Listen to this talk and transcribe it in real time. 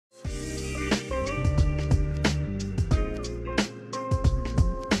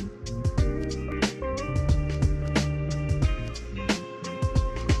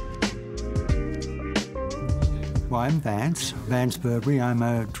I'm Vance Burberry. I'm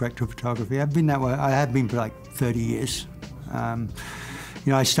a director of photography. I've been that way. I have been for like 30 years.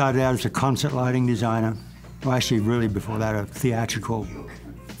 I started out as a concert lighting designer. Well, actually, really before that, a theatrical,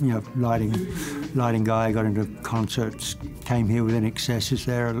 lighting guy. Got into concerts, came here with an Excesses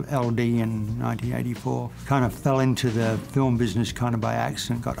there, LD in 1984. Kind of fell into the film business kind of by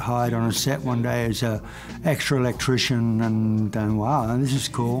accident. Got hired on a set one day as an extra electrician, and wow, this is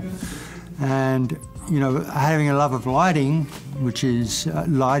cool. And having a love of lighting, which is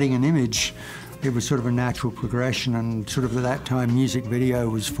lighting and image, it was sort of a natural progression. And sort of at that time, music video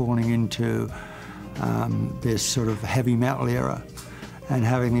was falling into this sort of heavy metal era. And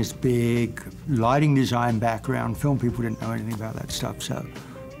having this big lighting design background, film people didn't know anything about that stuff, so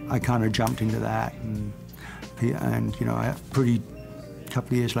I kind of jumped into that. And pretty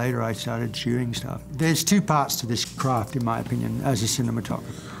couple of years later, I started shooting stuff. There's two parts to this craft, in my opinion, as a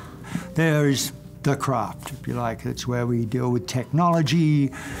cinematographer. There is the craft, if you like. It's where we deal with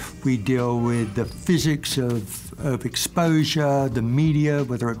technology, we deal with the physics of exposure, the media,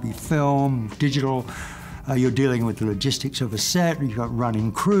 whether it be film, digital. You're dealing with the logistics of a set, you've got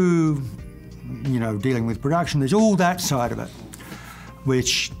running crew, dealing with production. There's all that side of it,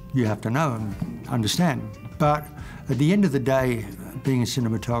 which you have to know and understand. But at the end of the day, being a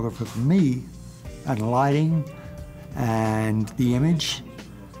cinematographer for me, and lighting and the image,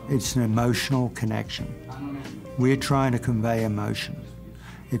 it's an emotional connection. We're trying to convey emotion.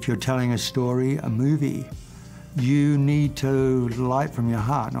 If you're telling a story, a movie, you need to light from your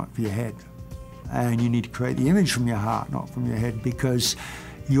heart, not from your head. And you need to create the image from your heart, not from your head, because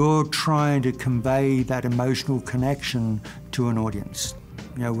you're trying to convey that emotional connection to an audience.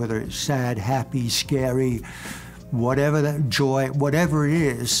 Whether it's sad, happy, scary, whatever that joy, whatever it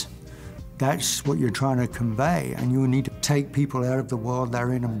is, that's what you're trying to convey. And you need to take people out of the world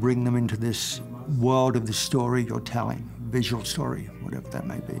they're in and bring them into this world of the story you're telling, visual story, whatever that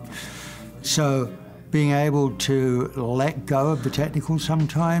may be. So being able to let go of the technical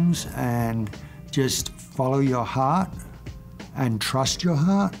sometimes and just follow your heart and trust your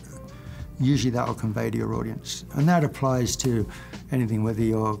heart, usually that will convey to your audience. And that applies to anything,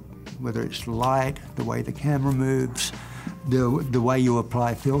 whether it's light, the way the camera moves, the way you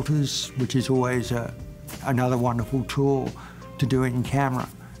apply filters, which is always another wonderful tool to do it in camera.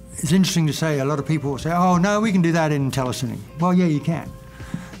 It's interesting to say, a lot of people will say, oh no, we can do that in telecine. Well, yeah, you can.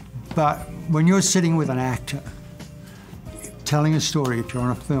 But when you're sitting with an actor, telling a story, if you're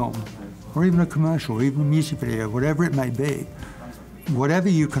on a film, or even a commercial, or even a music video, whatever it may be, whatever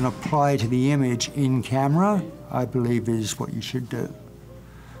you can apply to the image in camera, I believe is what you should do.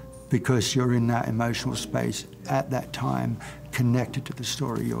 Because you're in that emotional space at that time, connected to the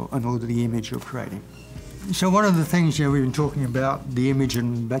story and all the image you're creating. So one of the things, we've been talking about the image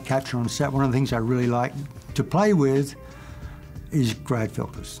and that capture on set. One of the things I really like to play with is grad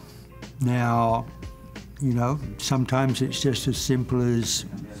filters. Now, sometimes it's just as simple as,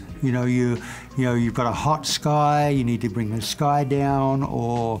 you've got a hot sky, you need to bring the sky down,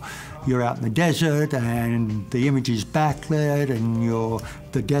 or you're out in the desert and the image is backlit and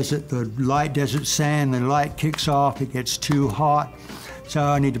the light desert sand, the light kicks off, it gets too hot. So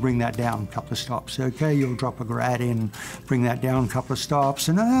I need to bring that down a couple of stops. Okay, you'll drop a grad in, bring that down a couple of stops,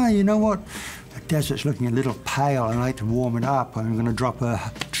 and you know what? The desert's looking a little pale, and I like to warm it up. I'm going to drop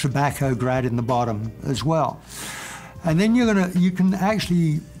a tobacco grad in the bottom as well. And then you can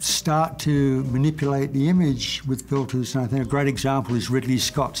actually start to manipulate the image with filters. And I think a great example is Ridley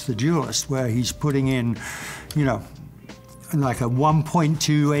Scott's The Duelist, where he's putting in, like a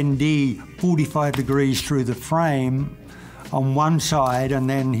 1.2 ND, 45 degrees through the frame on one side, and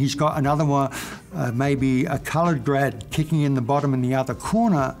then he's got another one, maybe a colored grad kicking in the bottom in the other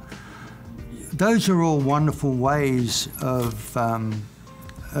corner. Those are all wonderful ways of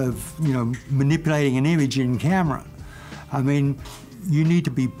manipulating an image in camera. I mean, you need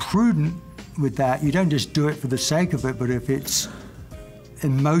to be prudent with that. You don't just do it for the sake of it, but if it's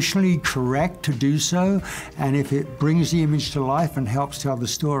emotionally correct to do so, and if it brings the image to life and helps tell the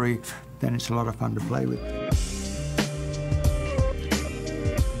story, then it's a lot of fun to play with.